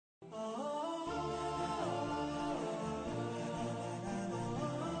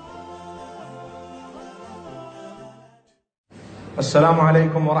السلام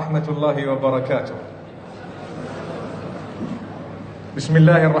عليكم ورحمة الله وبركاته. بسم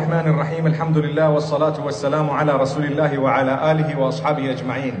الله الرحمن الرحيم. الحمد لله والصلاة والسلام على رسول الله وعلى آله وأصحابه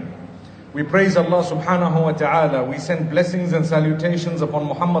أجمعين. We praise Allah subhanahu wa ta'ala. We send blessings and salutations upon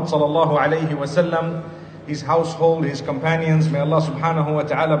Muhammad sallallahu alayhi wa sallam, his household, his companions. May Allah subhanahu wa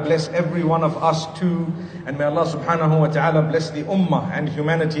ta'ala bless every one of us too. And may Allah subhanahu wa ta'ala bless the ummah and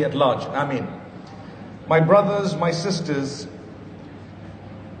humanity at large. Ameen. My brothers, my sisters,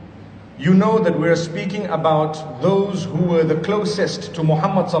 you know that we are speaking about those who were the closest to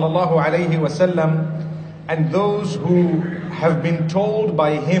Muhammad sallallahu alayhi wa sallam, and those who have been told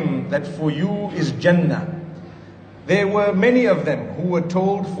by him that for you is Jannah. There were many of them who were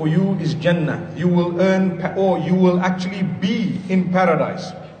told for you is Jannah. You will earn, or you will actually be in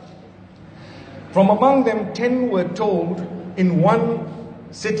paradise. From among them, 10 were told in one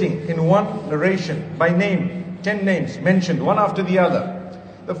sitting, in one narration, by name, 10 names mentioned, one after the other.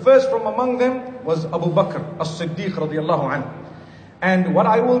 The first from among them was Abu Bakr as-Siddiq radiallahu anhu. And what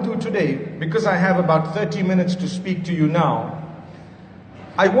I will do today, because I have about 30 minutes to speak to you now,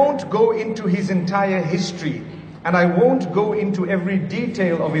 I won't go into his entire history and I won't go into every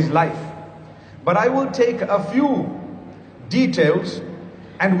detail of his life. But I will take a few details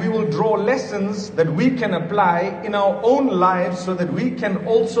and we will draw lessons that we can apply in our own lives so that we can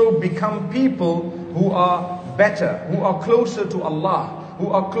also become people who are better, who are closer to Allah, who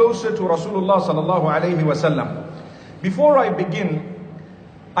are closer to Rasulullah sallallahu alayhi wa sallam. Before I begin,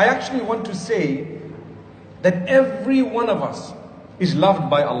 I actually want to say that every one of us is loved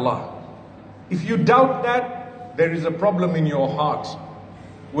by Allah. If you doubt that, there is a problem in your heart.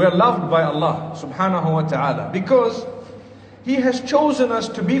 We are loved by Allah subhanahu wa ta'ala because He has chosen us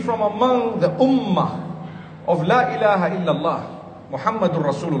to be from among the ummah of La ilaha illallah, Muhammadur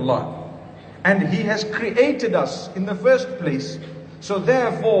Rasulullah. And He has created us in the first place. So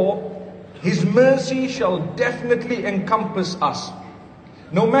therefore, His mercy shall definitely encompass us.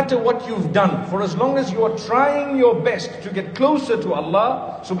 No matter what you've done, for as long as you are trying your best to get closer to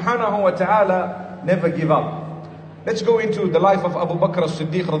Allah subhanahu wa ta'ala, never give up. Let's go into the life of Abu Bakr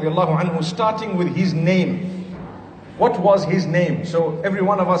as-Siddiq radiallahu anhu, starting with his name. What was his name? So every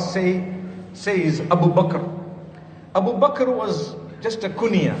one of us says Abu Bakr. Abu Bakr was just a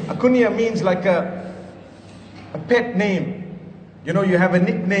kunya. A kunya means like a pet name. You know, you have a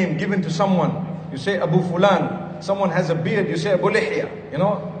nickname given to someone. You say Abu Fulan. Someone has a beard, you say Abu Lihya. You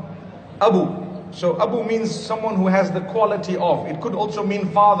know, Abu. So Abu means someone who has the quality of. It could also mean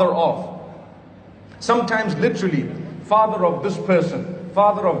father of. Sometimes literally, father of this person,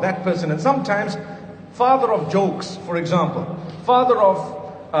 father of that person. And sometimes father of jokes, for example. Father of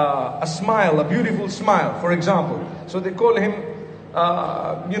a smile, a beautiful smile, for example. So they call him,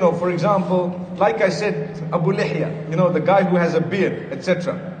 for example, like I said, Abu Lihya, the guy who has a beard,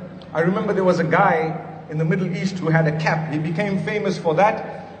 etc. I remember there was a guy in the Middle East who had a cap. He became famous for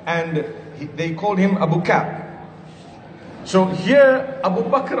that, and they called him Abu Cap. So here, Abu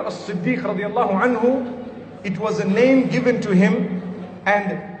Bakr as-Siddiq radiallahu anhu, it was a name given to him,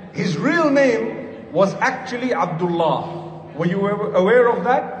 and his real name was actually Abdullah. Were you aware of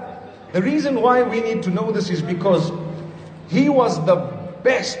that? The reason why we need to know this is because he was the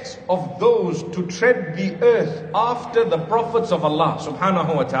best of those to tread the earth after the prophets of Allah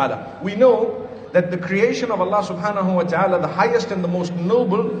subhanahu wa ta'ala. We know that the creation of Allah subhanahu wa ta'ala, the highest and the most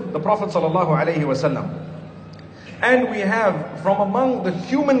noble, the Prophet sallallahu alayhi wa sallam. And we have from among the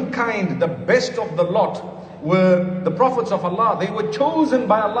humankind, the best of the lot were the prophets of Allah. They were chosen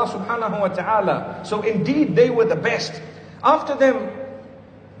by Allah subhanahu wa ta'ala. So indeed they were the best. After them,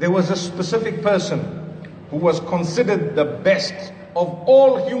 there was a specific person who was considered the best of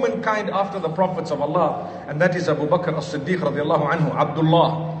all humankind after the prophets of Allah, and that is Abu Bakr as-Siddiq radiallahu anhu,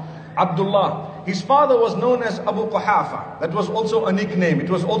 Abdullah. His father was known as Abu Quhafa. That was also a nickname. It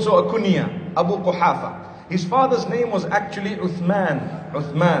was also a kunya, Abu Quhafa. His father's name was actually Uthman,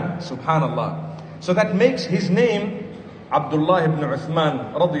 subhanallah. So that makes his name Abdullah ibn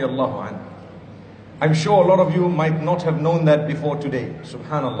Uthman radiallahu anhu. I'm sure a lot of you might not have known that before today,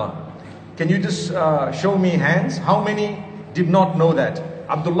 subhanallah. Can you just show me hands? How many did not know that?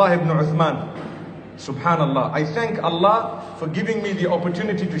 Abdullah ibn Uthman. Subhanallah. I thank Allah for giving me the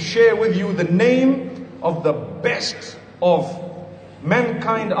opportunity to share with you the name of the best of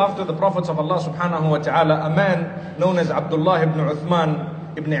mankind after the prophets of Allah subhanahu wa ta'ala. A man known as Abdullah ibn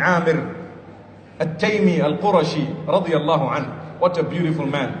Uthman ibn Amir At-Taymi Al-Qurashi radiyallahu anhu. What a beautiful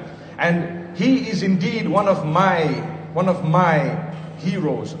man. And he is indeed one of my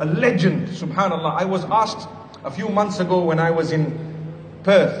heroes, a legend, subhanallah. I was asked a few months ago when I was in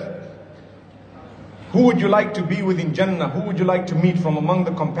Perth, Who would you like to be with in Jannah? Who would you like to meet from among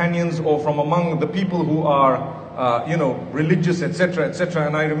the companions or from among the people who are religious, etc., etc.?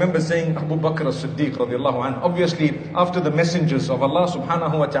 And I remember saying Abu Bakr as-Siddiq radiallahu anhu. Obviously, after the messengers of Allah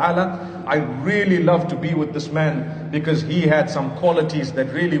subhanahu wa ta'ala, I really love to be with this man because he had some qualities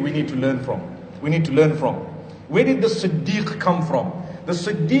that really we need to learn from. We need to learn from. Where did the Siddiq come from? The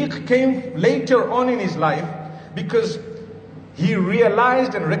Siddiq came later on in his life because he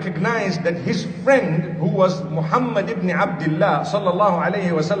realized and recognized that his friend, who was Muhammad ibn Abdullah sallallahu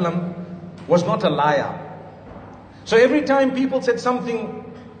alayhi wasallam, was not a liar. So every time people said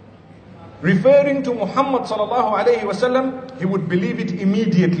something referring to Muhammad sallallahu alayhi wasallam, he would believe it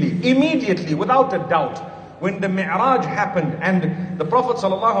immediately, without a doubt. When the Mi'raj happened and the Prophet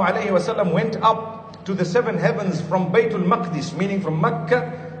sallallahu alayhi wasallam went up to the 7 heavens from Baytul Maqdis, meaning from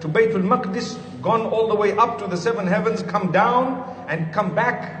Mecca to Baytul Maqdis, gone all the way up to the 7 heavens, come down and come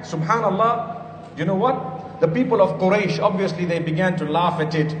back, subhanallah, you know what? The people of Quraysh, obviously they began to laugh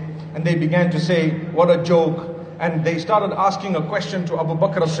at it and they began to say, what a joke. And they started asking a question to Abu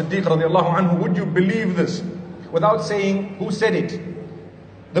Bakr as-Siddiq radiallahu anhu, would you believe this? Without saying who said it.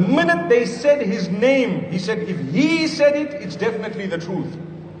 The minute they said his name, he said, if he said it, it's definitely the truth.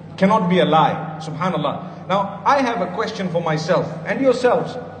 Cannot be a lie, subhanallah. Now, I have a question for myself and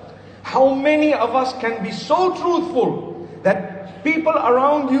yourselves. How many of us can be so truthful that people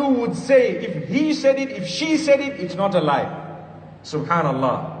around you would say, if he said it, if she said it, it's not a lie?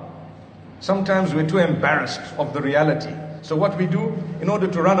 Subhanallah. Sometimes we're too embarrassed of the reality. So what we do, in order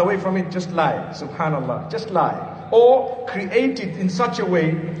to run away from it, just lie. Subhanallah, just lie. Or create it in such a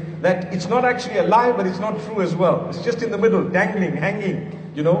way that it's not actually a lie, but it's not true as well. It's just in the middle, dangling, hanging,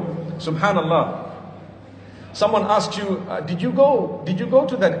 Subhanallah. Someone asks you, did you go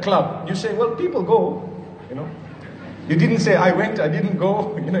to that club? You say, well, people go, You didn't say, I went, I didn't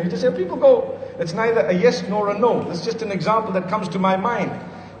go. You just say, people go. It's neither a yes nor a no. It's just an example that comes to my mind.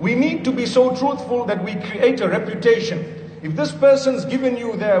 We need to be so truthful that we create a reputation. If this person's given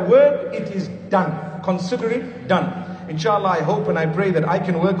you their word, it is done. Consider it done. Inshallah, I hope and I pray that I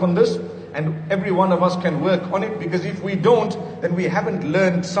can work on this and every one of us can work on it, because if we don't, then we haven't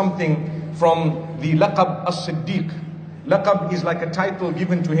learned something from the laqab as-Siddiq. Laqab is like a title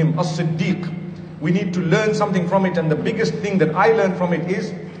given to him, as-Siddiq. We need to learn something from it, and the biggest thing that I learned from it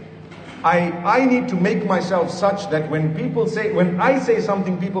is I need to make myself such that when I say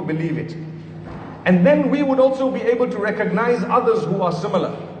something, people believe it. And then we would also be able to recognize others who are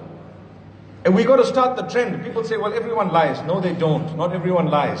similar. And we got to start the trend. People say, well, everyone lies. No, they don't. Not everyone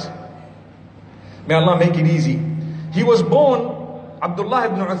lies. May Allah make it easy. He was born, Abdullah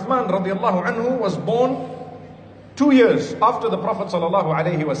ibn Uthman radiallahu anhu was born 2 years after the Prophet sallallahu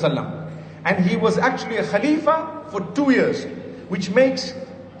alayhi wasallam. And he was actually a Khalifa for 2 years, which makes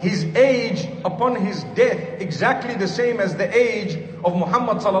his age upon his death exactly the same as the age of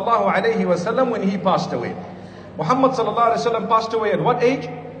Muhammad sallallahu alayhi wasallam when he passed away. Muhammad sallallahu alayhi wasallam passed away at what age?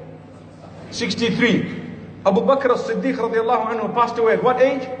 63. Abu Bakr as-Siddiq radiallahu anhu passed away at what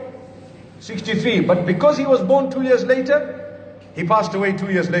age? 63. But because he was born 2 years later, he passed away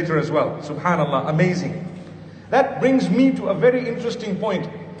 2 years later as well. Subhanallah, amazing. That brings me to a very interesting point.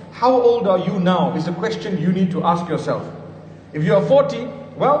 How old are you now is a question you need to ask yourself. If you are 40,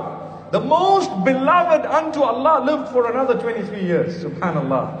 well, the most beloved unto Allah lived for another 23 years.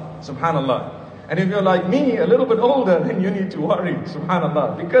 Subhanallah, subhanallah. And if you're like me, a little bit older, then you need to worry.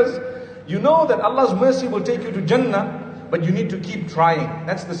 Subhanallah. Because you know that Allah's mercy will take you to Jannah, but you need to keep trying.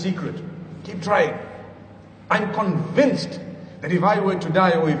 That's the secret. Keep trying. I'm convinced that if I were to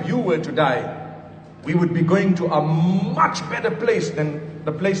die, or if you were to die, we would be going to a much better place than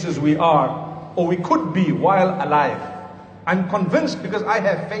the places we are, or we could be while alive. I'm convinced because I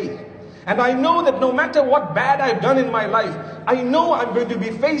have faith. And I know that no matter what bad I've done in my life, I know I'm going to be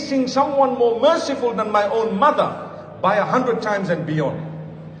facing someone more merciful than my own mother by 100 times and beyond.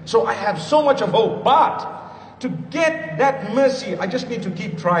 So I have so much of hope. But to get that mercy, I just need to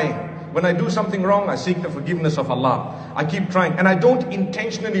keep trying. When I do something wrong, I seek the forgiveness of Allah. I keep trying. And I don't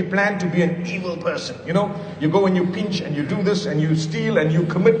intentionally plan to be an evil person. You go and you pinch and you do this and you steal and you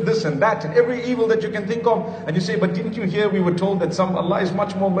commit this and that and every evil that you can think of. And you say, but didn't you hear we were told that Allah is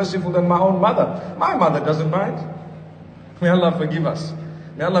much more merciful than my own mother? My mother doesn't mind. May Allah forgive us.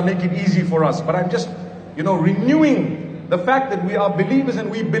 May Allah make it easy for us. But I'm just, renewing the fact that we are believers and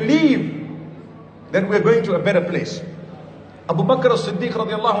we believe that we're going to a better place. Abu Bakr as-Siddiq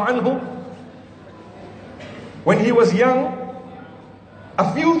radiallahu anhu, when he was young,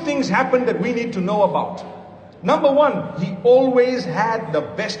 a few things happened that we need to know about. Number one, he always had the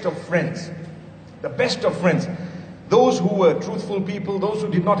best of friends. The best of friends. Those who were truthful people, those who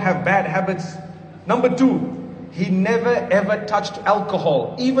did not have bad habits. Number two, he never ever touched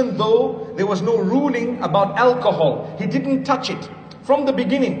alcohol. Even though there was no ruling about alcohol, he didn't touch it. From the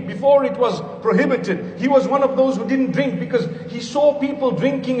beginning, before it was prohibited, he was one of those who didn't drink because he saw people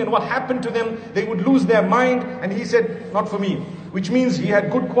drinking and what happened to them. They would lose their mind, and he said, not for me. Which means he had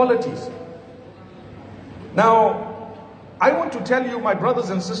good qualities. Now, I want to tell you, my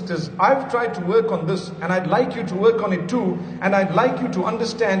brothers and sisters, I've tried to work on this, and I'd like you to work on it too. And I'd like you to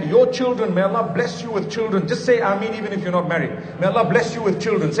understand your children. May Allah bless you with children. Just say Ameen even if you're not married. May Allah bless you with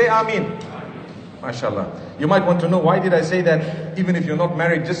children. Say Ameen. MashaAllah. You might want to know, why did I say that? Even if you're not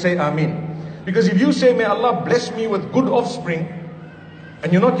married, just say Ameen. Because if you say, may Allah bless me with good offspring,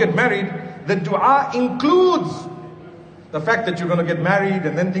 and you're not yet married, the dua includes the fact that you're going to get married,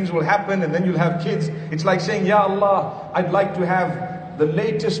 and then things will happen, and then you'll have kids. It's like saying, Ya Allah, I'd like to have the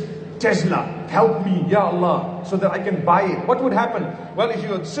latest Tesla. Help me, Ya Allah, so that I can buy it. What would happen? Well, if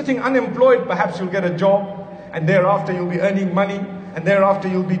you're sitting unemployed, perhaps you'll get a job, and thereafter you'll be earning money. And thereafter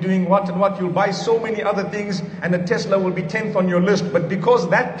you'll be doing what and what. You'll buy so many other things, and a Tesla will be 10th on your list. But because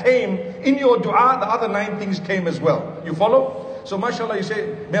that came in your dua, the other 9 things came as well. You follow? So mashallah, you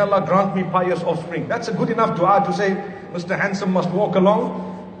say, may Allah grant me pious offspring. That's a good enough dua to say, Mr. Handsome must walk along.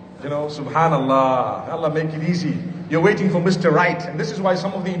 You know, subhanallah, Allah make it easy. You're waiting for Mr. Right. And this is why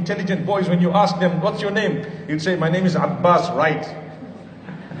some of the intelligent boys, when you ask them, what's your name? You'd say, my name is Abbas Right.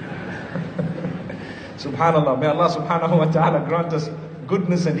 Subhanallah, may Allah subhanahu wa ta'ala grant us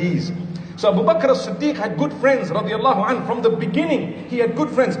goodness and ease. So Abu Bakr as-Siddiq had good friends, radiallahu anhu. From the beginning, he had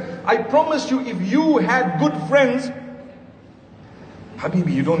good friends. I promise you, if you had good friends,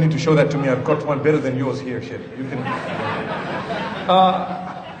 Habibi, you don't need to show that to me. I've got one better than yours here, Sheikh. You can.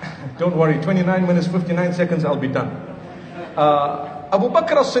 Don't worry, 29 minutes, 59 seconds, I'll be done. Abu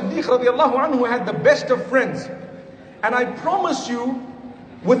Bakr as-Siddiq, radiallahu anhu, had the best of friends. And I promise you,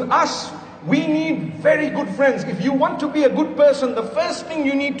 with us, we need very good friends. If you want to be a good person, the first thing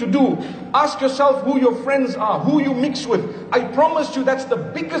you need to do, ask yourself who your friends are, who you mix with. I promise you, that's the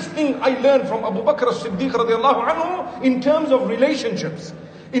biggest thing I learned from Abu Bakr as-Siddiq radiallahu anhu in terms of relationships,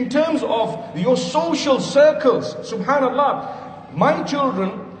 in terms of your social circles. Subhanallah, my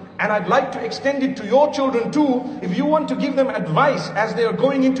children, and I'd like to extend it to your children too, if you want to give them advice as they are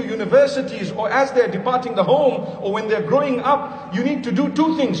going into universities or as they're departing the home or when they're growing up, you need to do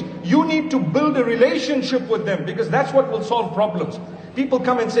 2 things. You need to build a relationship with them, because that's what will solve problems. People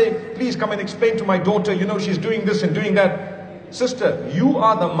come and say, please come and explain to my daughter, you know, she's doing this and doing that. Sister, you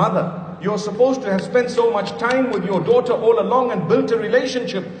are the mother. You're supposed to have spent so much time with your daughter all along and built a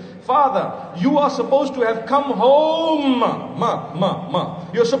relationship. Father, you are supposed to have come home.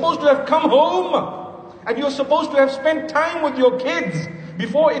 You're supposed to have come home. And you're supposed to have spent time with your kids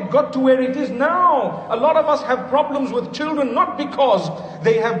before it got to where it is now. A lot of us have problems with children, not because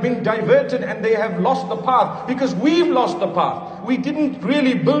they have been diverted and they have lost the path, because we've lost the path. We didn't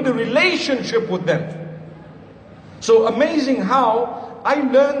really build a relationship with them. So amazing how I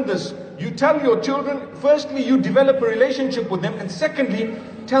learned this. You tell your children, firstly, you develop a relationship with them, and secondly,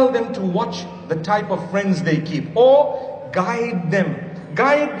 tell them to watch the type of friends they keep, or guide them.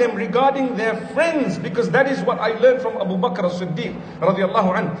 Guide them regarding their friends, because that is what I learned from Abu Bakr as-Siddiq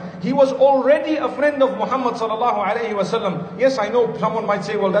radiallahu anhu. He was already a friend of Muhammad sallallahu alayhi wasallam. Yes, I know someone might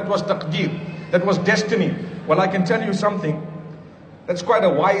say, well, that was taqdeer, that was destiny. Well, I can tell you something. That's quite a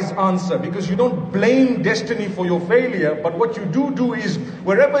wise answer, because you don't blame destiny for your failure, but what you do is,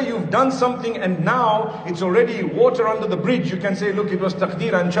 wherever you've done something and now it's already water under the bridge, you can say, look, it was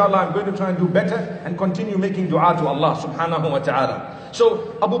taqdeer, inshallah, I'm going to try and do better and continue making dua to Allah subhanahu wa ta'ala.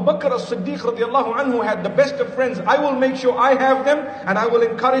 So Abu Bakr as-Siddiq radiallahu anhu had the best of friends. I will make sure I have them, and I will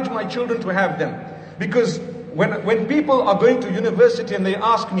encourage my children to have them. Because when people are going to university and they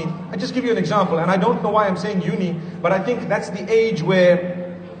ask me, I just give you an example, and I don't know why I'm saying uni, but I think that's the age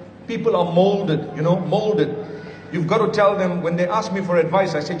where people are molded, molded. You've got to tell them, when they ask me for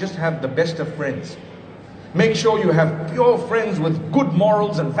advice, I say, just have the best of friends. Make sure you have pure friends with good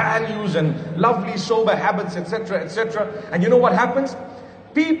morals and values and lovely sober habits, etc., etc. And you know what happens?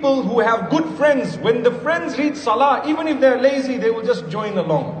 People who have good friends, when the friends lead salah, even if they're lazy, they will just join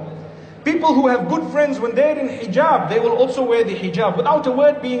along. People who have good friends, when they're in hijab, they will also wear the hijab without a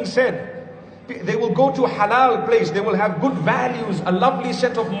word being said. They will go to a halal place. They will have good values, a lovely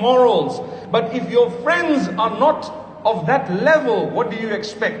set of morals. But if your friends are not of that level, what do you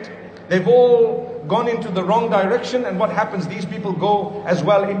expect? They've all gone into the wrong direction, and what happens? These people go as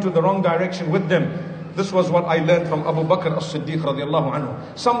well into the wrong direction with them. This was what I learned from Abu Bakr as-Siddiq radiallahu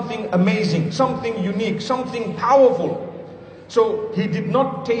anhu. Something amazing, something unique, something powerful. So he did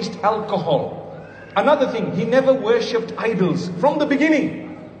not taste alcohol. Another thing, he never worshipped idols from the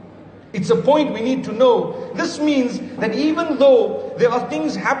beginning. It's a point we need to know. This means that even though there are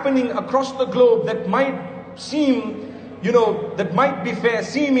things happening across the globe that might seem, that might be fair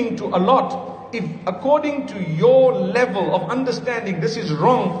seeming to a lot, if according to your level of understanding this is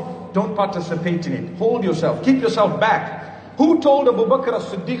wrong, don't participate in it. Hold yourself, keep yourself back. Who told Abu Bakr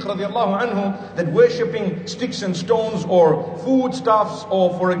as-Siddiq radiallahu anhu that worshipping sticks and stones or foodstuffs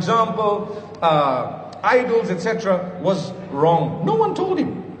or, for example, idols, etc. was wrong? No one told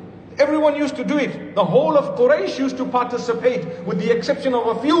him. Everyone used to do it. The whole of Quraysh used to participate, with the exception of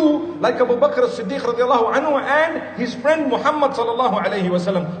a few, like Abu Bakr as-Siddiq radiallahu anhu and his friend Muhammad sallallahu alayhi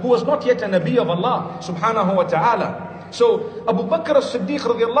wasallam, who was not yet a Nabi of Allah subhanahu wa ta'ala. So Abu Bakr as-Siddiq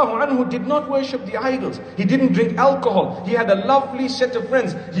radiallahu anhu did not worship the idols. He didn't drink alcohol. He had a lovely set of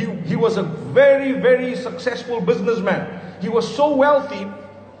friends. He was a very, very successful businessman. He was so wealthy.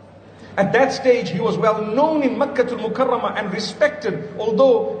 At that stage, he was well known in Makkah al-Mukarramah and respected,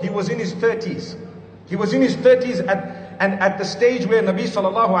 although he was in his 30s. He was in his 30s at the stage where Nabi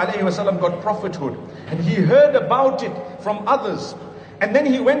sallallahu alayhi wasallam got prophethood. And he heard about it from others. And then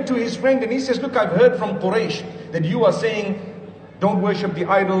he went to his friend and he says, look, I've heard from Quraysh that you are saying, don't worship the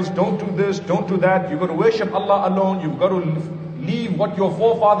idols, don't do this, don't do that. You've got to worship Allah alone. You've got to leave what your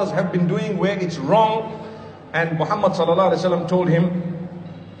forefathers have been doing where it's wrong. And Muhammad sallallahu alayhi wasallam told him,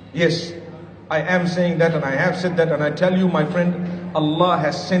 yes, I am saying that and I have said that, and I tell you, my friend, Allah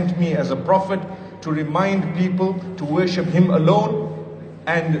has sent me as a prophet to remind people to worship Him alone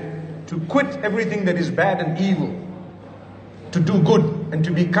and to quit everything that is bad and evil, to do good and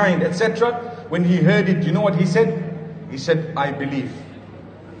to be kind, etc. When he heard it, you know what he said? He said, I believe.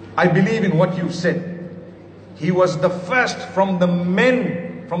 I believe in what you've said. He was the first from the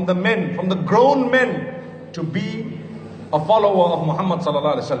grown men to be a follower of Muhammad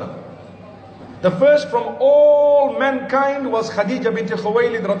sallallahu alaihi wasallam. The first from all mankind was Khadija bint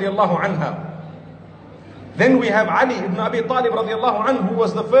Khuwaylid radiallahu anha. Then we have Ali ibn Abi Talib radiallahu anhu, who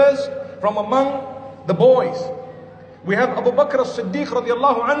was the first from among the boys. We have Abu Bakr as-Siddiq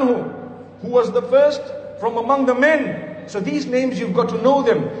radiallahu anhu, who was the first from among the men. So these names, you've got to know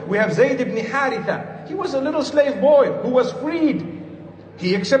them. We have Zayd ibn Haritha. He was a little slave boy who was freed.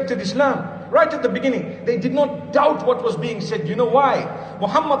 He accepted Islam right at the beginning. They did not doubt what was being said. You know why?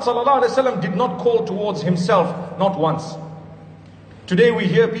 Muhammad sallallahu alaihi wasallam did not call towards himself, not once. Today we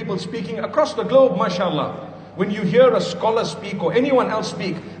hear people speaking across the globe, mashallah. When you hear a scholar speak or anyone else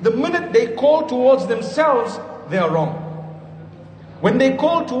speak, the minute they call towards themselves, they are wrong. When they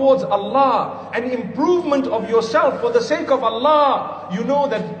call towards Allah, an improvement of yourself for the sake of Allah, you know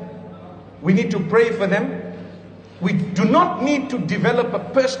that we need to pray for them. We do not need to develop a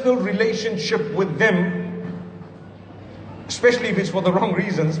personal relationship with them, especially if it's for the wrong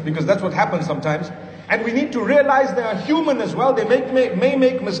reasons, because that's what happens sometimes. And we need to realize they are human as well. They may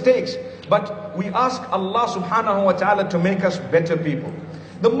make mistakes, but we ask Allah subhanahu wa ta'ala to make us better people.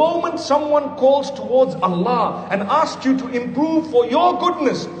 The moment someone calls towards Allah and asks you to improve for your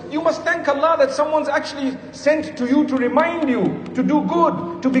goodness, you must thank Allah that someone's actually sent to you to remind you to do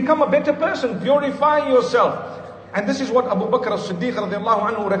good, to become a better person, purify yourself. And this is what Abu Bakr as-Siddiq radiallahu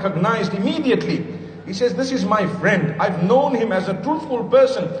anhu recognized immediately. He says, this is my friend. I've known him as a truthful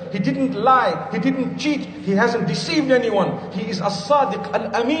person. He didn't lie. He didn't cheat. He hasn't deceived anyone. He is as-Sadiq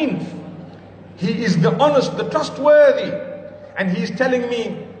al-Amin. He is the honest, the trustworthy. And he is telling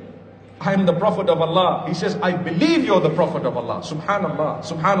me, I am the Prophet of Allah. He says, I believe you're the Prophet of Allah. Subhanallah,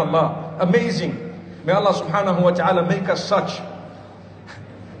 subhanallah. Amazing. May Allah subhanahu wa ta'ala make us such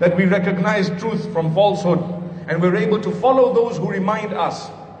that we recognize truth from falsehood and we're able to follow those who remind us.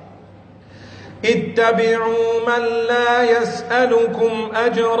 اتبعوا من لا يسألكم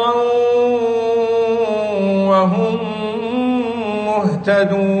أجرا وهم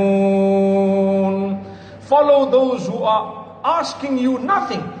مهتدون. Follow those who are asking you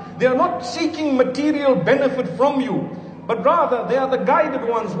nothing. They are not seeking material benefit from you, but rather they are the guided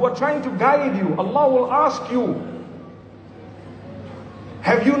ones who are trying to guide you. Allah will ask you,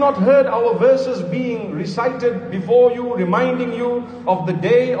 have you not heard our verses being recited before you, reminding you of the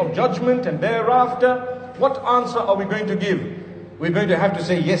day of judgment and thereafter? What answer are we going to give? We're going to have to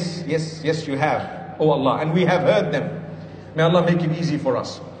say, yes, yes, yes, you have, oh Allah, and we have heard them. May Allah make it easy for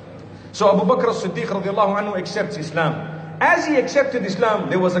us. So Abu Bakr as-Siddiq radiallahu anhu accepts Islam. As he accepted Islam,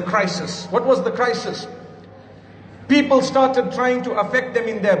 there was a crisis. What was the crisis? People started trying to affect them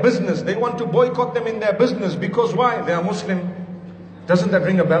in their business. They want to boycott them in their business. Because why? They are Muslim. Doesn't that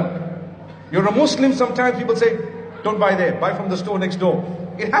ring a bell? You're a Muslim, sometimes people say, don't buy there, buy from the store next door.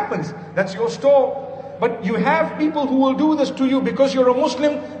 It happens. That's your store. But you have people who will do this to you because you're a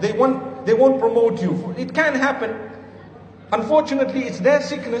Muslim. They won't promote you. It can happen. Unfortunately, it's their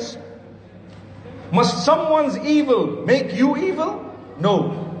sickness. Must someone's evil make you evil?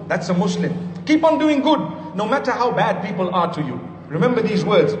 No, that's a Muslim. Keep on doing good, no matter how bad people are to you. Remember these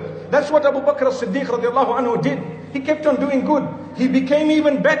words. That's what Abu Bakr as-Siddiq radiallahu anhu did. He kept on doing good. He became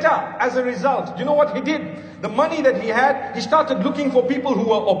even better as a result. You know what he did? The money that he had, he started looking for people who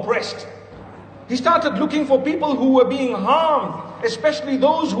were oppressed. He started looking for people who were being harmed, especially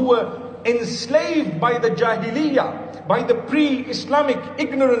those who were enslaved by the Jahiliyyah, by the pre-Islamic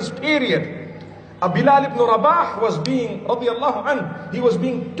ignorance period. Bilal ibn Rabah was being, radiallahu anhu, he was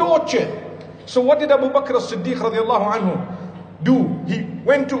being tortured. So what did Abu Bakr as-Siddiq radiallahu anhu do? He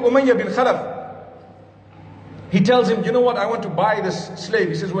went to Umayyah bin Khalaf. He tells him, you know what, I want to buy this slave.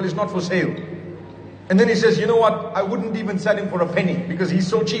 He says, well, it's not for sale. And then he says, you know what, I wouldn't even sell him for a penny because he's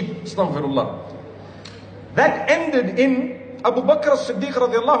so cheap. Astaghfirullah. That ended in Abu Bakr as-Siddiq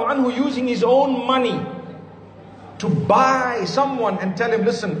radiallahu anhu using his own money to buy someone and tell him,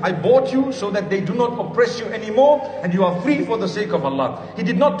 listen, I bought you so that they do not oppress you anymore and you are free for the sake of Allah. He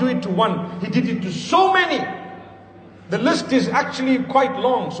did not do it to one, he did it to so many. The list is actually quite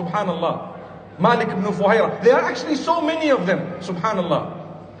long, subhanallah. Malik ibn Fuhaira, there are actually so many of them, subhanallah.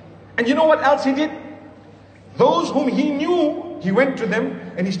 And you know what else he did? Those whom he knew, he went to them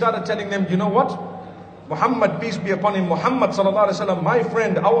and he started telling them, you know what? Muhammad, peace be upon him, Muhammad sallallahu alaihi wasallam, my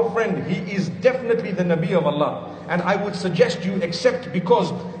friend, our friend, he is definitely the Nabi of Allah. And I would suggest you accept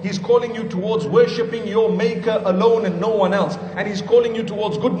because he's calling you towards worshipping your maker alone and no one else. And he's calling you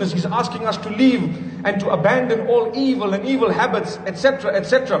towards goodness. He's asking us to leave and to abandon all evil and evil habits, etc.,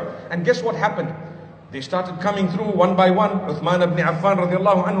 etc. And guess what happened? They started coming through one by one. Uthman ibn Affan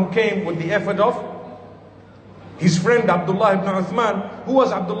radiallahu anhu came with the effort of his friend Abdullah ibn Uthman. Who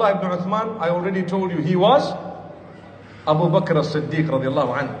was Abdullah ibn Uthman? I already told you, he was Abu Bakr as-Siddiq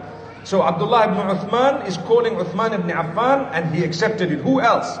radiallahu anhu. So Abdullah ibn Uthman is calling Uthman ibn Affan and he accepted it. Who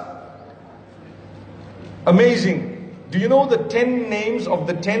else? Amazing. Do you know the 10 names of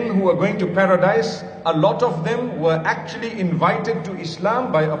the 10 who are going to paradise? A lot of them were actually invited to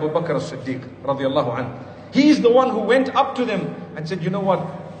Islam by Abu Bakr as-Siddiq radiallahu anhu. He is the one who went up to them and said, you know what,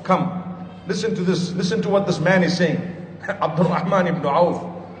 come. Listen to this. Listen to what this man is saying. Abdul Rahman ibn Auf,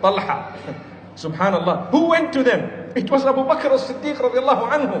 Talha. Subhanallah. Who went to them? It was Abu Bakr as-Siddiq radiallahu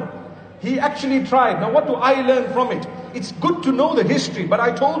anhu. He actually tried. Now what do I learn from it? It's good to know the history, but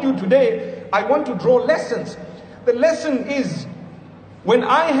I told you today, I want to draw lessons. The lesson is, when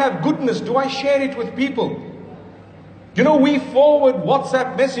I have goodness, do I share it with people? You know, we forward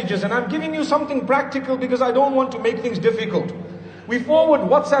WhatsApp messages, and I'm giving you something practical because I don't want to make things difficult. We forward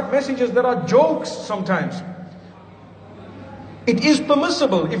WhatsApp messages that are jokes sometimes. It is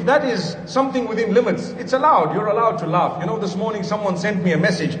permissible if that is something within limits. It's allowed. You're allowed to laugh. You know, this morning someone sent me a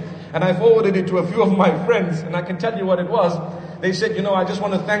message and I forwarded it to a few of my friends, and I can tell you what it was. They said, you know, I just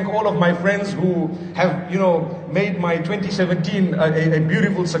want to thank all of my friends who have, you know, made my 2017 a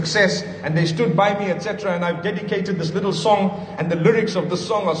beautiful success, and they stood by me, etc. And I've dedicated this little song, and the lyrics of the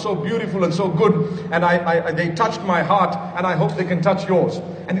song are so beautiful and so good, and they touched my heart, and I hope they can touch yours.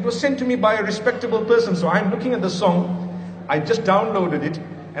 And it was sent to me by a respectable person. So I'm looking at the song, I just downloaded it,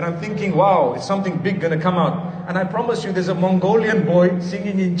 and I'm thinking, wow, it's something big gonna come out. And I promise you, there's a Mongolian boy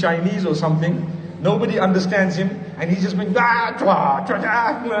singing in Chinese or something. Nobody understands him, and he's just going,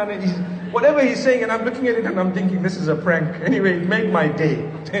 whatever he's saying, and I'm looking at it and I'm thinking, this is a prank. Anyway, it made my day.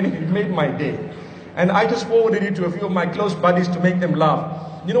 It made my day. And I just forwarded it to a few of my close buddies to make them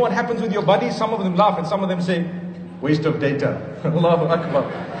laugh. You know what happens with your buddies? Some of them laugh and some of them say, waste of data. Allahu Akbar.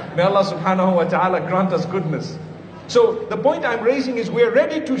 May Allah subhanahu wa ta'ala grant us goodness. So the point I'm raising is we're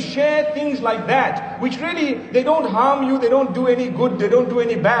ready to share things like that, which really, they don't harm you, they don't do any good, they don't do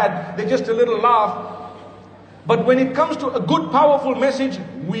any bad, they're just a little laugh. But when it comes to a good, powerful message,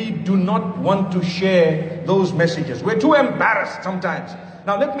 we do not want to share those messages. We're too embarrassed sometimes.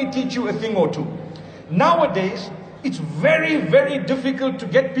 Now let me teach you a thing or two. Nowadays, it's very, very difficult to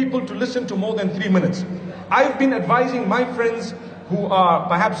get people to listen to more than 3 minutes. I've been advising my friends who are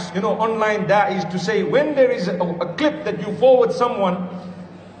perhaps, you know, online da'is to say, when there is a clip that you forward someone,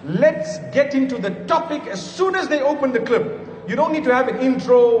 let's get into the topic as soon as they open the clip. You don't need to have an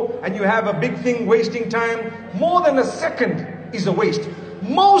intro and you have a big thing wasting time. More than a second is a waste.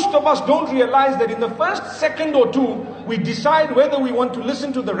 Most of us don't realize that in the first second or two, we decide whether we want to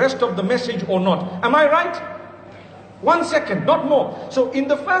listen to the rest of the message or not. Am I right? 1 second, not more. So in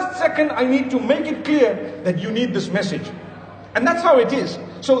the first second, I need to make it clear that you need this message. And that's how it is.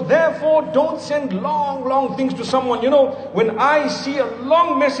 So therefore, don't send long things to someone. You know, when I see a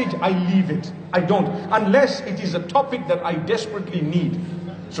long message, I leave it. I don't. Unless it is a topic that I desperately need.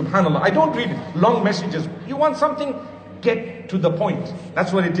 Subhanallah. I don't read long messages. You want something Get to the point.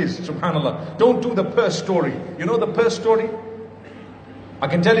 That's what it is, subhanallah. Don't do the purse story. You know the purse story? I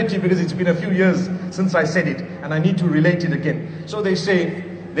can tell it to you because it's been a few years since I said it, and I need to relate it again. So they say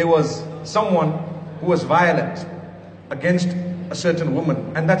there was someone who was violent against a certain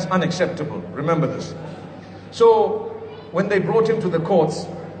woman, and that's unacceptable. Remember this. So when they brought him to the courts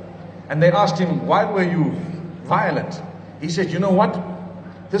and they asked him, why were you violent? He said, you know what?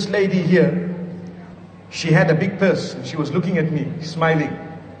 This lady here, she had a big purse and she was looking at me, smiling.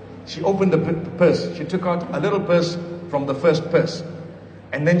 She opened the purse. She took out a little purse from the first purse.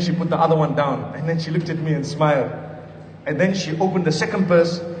 And then she put the other one down. And then she looked at me and smiled. And then she opened the second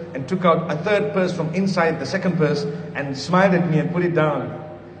purse and took out a third purse from inside the second purse and smiled at me and put it down.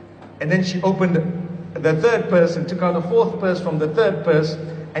 And then she opened the third purse and took out a fourth purse from the third purse.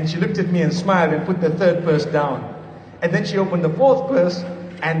 And she looked at me and smiled and put the third purse down. And then she opened the fourth purse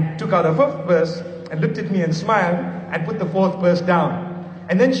and took out a fifth purse and looked at me and smiled and put the fourth purse down.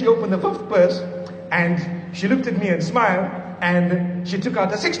 And then she opened the fifth purse and she looked at me and smiled and she took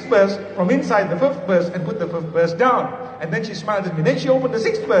out the sixth purse from inside the fifth purse and put the fifth purse down. And then she smiled at me. Then she opened the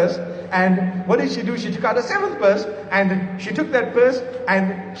sixth purse and what did she do? She took out the seventh purse and she took that purse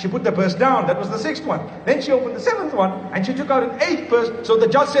and she put the purse down. That was the sixth one. Then she opened the seventh one and she took out an eighth purse. So the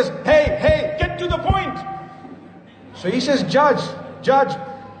judge says, hey, get to the point. So he says, Judge,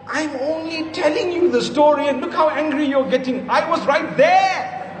 I'm only telling you the story and look how angry you're getting. I was right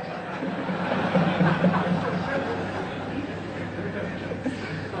there.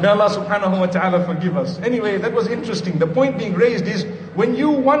 May Allah subhanahu wa ta'ala forgive us. Anyway, that was interesting. The point being raised is, when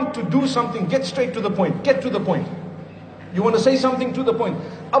you want to do something, get straight to the point. Get to the point. You want to say something, to the point.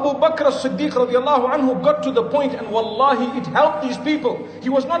 Abu Bakr as-Siddiq radiallahu anhu got to the point, and wallahi, it helped these people. He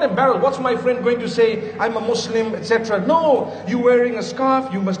was not embarrassed. What's my friend going to say? I'm a Muslim, etc. No, you're wearing a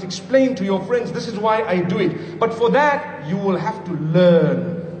scarf. You must explain to your friends, this is why I do it. But for that, you will have to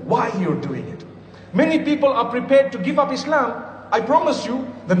learn why you're doing it. Many people are prepared to give up Islam. I promise you,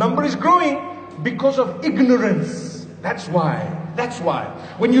 the number is growing because of ignorance. That's why.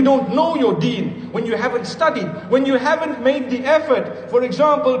 When you don't know your deen, when you haven't studied, when you haven't made the effort, for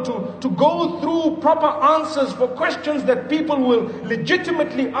example, to go through proper answers for questions that people will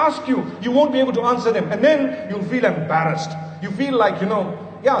legitimately ask you, you won't be able to answer them. And then you'll feel embarrassed. You feel like,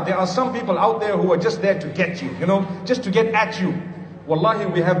 there are some people out there who are just there to get you, just to get at you. Wallahi,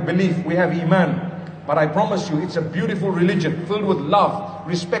 we have belief, we have iman. But I promise you, it's a beautiful religion filled with love,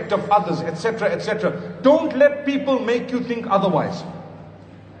 respect of others, etc., etc. Don't let people make you think otherwise.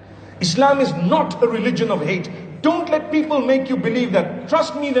 Islam is not a religion of hate. Don't let people make you believe that.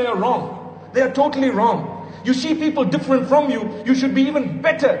 Trust me, they are wrong. They are totally wrong. You see people different from you, you should be even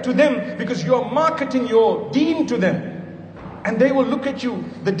better to them because you are marketing your deen to them. And they will look at you.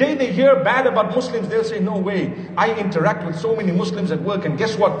 The day they hear bad about Muslims, they'll say, no way. I interact with so many Muslims at work, and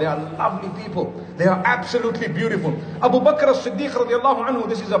guess what? They are lovely people. They are absolutely beautiful. Abu Bakr as-Siddiq radiallahu anhu,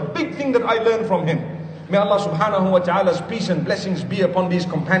 this is a big thing that I learned from him. May Allah subhanahu wa ta'ala's peace and blessings be upon these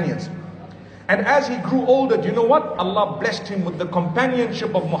companions. And as he grew older, do you know what? Allah blessed him with the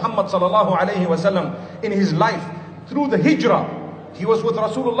companionship of Muhammad sallallahu alayhi wa sallam in his life. Through the hijrah, he was with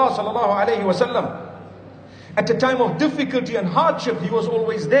Rasulullah sallallahu alayhi wa sallam. At a time of difficulty and hardship, he was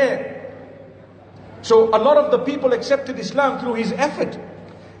always there. So a lot of the people accepted Islam through his effort.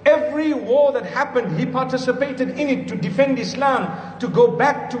 Every war that happened, he participated in it to defend Islam, to go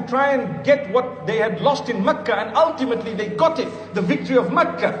back to try and get what they had lost in Mecca, and ultimately they got it, the victory of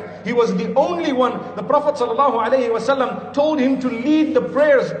Mecca. He was the only one. The Prophet ﷺ told him to lead the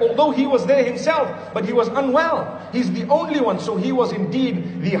prayers, although he was there himself, but he was unwell. He's the only one. So he was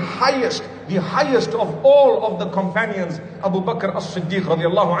indeed the highest of all of the companions. Abu Bakr as-Siddiq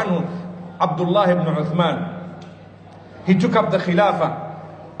radiallahu anhu, Abdullah ibn Uthman. He took up the Khilafah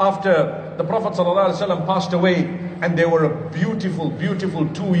after the Prophet ﷺ passed away, and there were a beautiful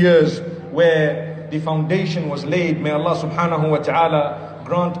 2 years where the foundation was laid. May Allah subhanahu wa ta'ala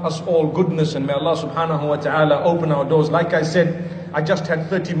grant us all goodness, and may Allah subhanahu wa ta'ala open our doors. Like I said, I just had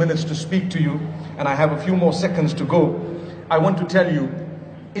 30 minutes to speak to you, and I have a few more seconds to go. I want to tell you,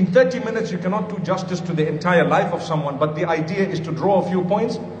 in 30 minutes you cannot do justice to the entire life of someone, but the idea is to draw a few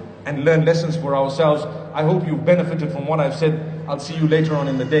points and learn lessons for ourselves. I hope you've benefited from what I've said. I'll see you later on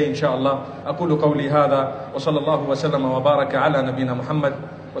in the day, inshallah. أقول قولي هذا وصلى الله وسلم وبارك على نبينا محمد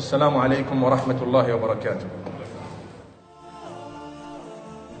والسلام عليكم ورحمة الله وبركاته.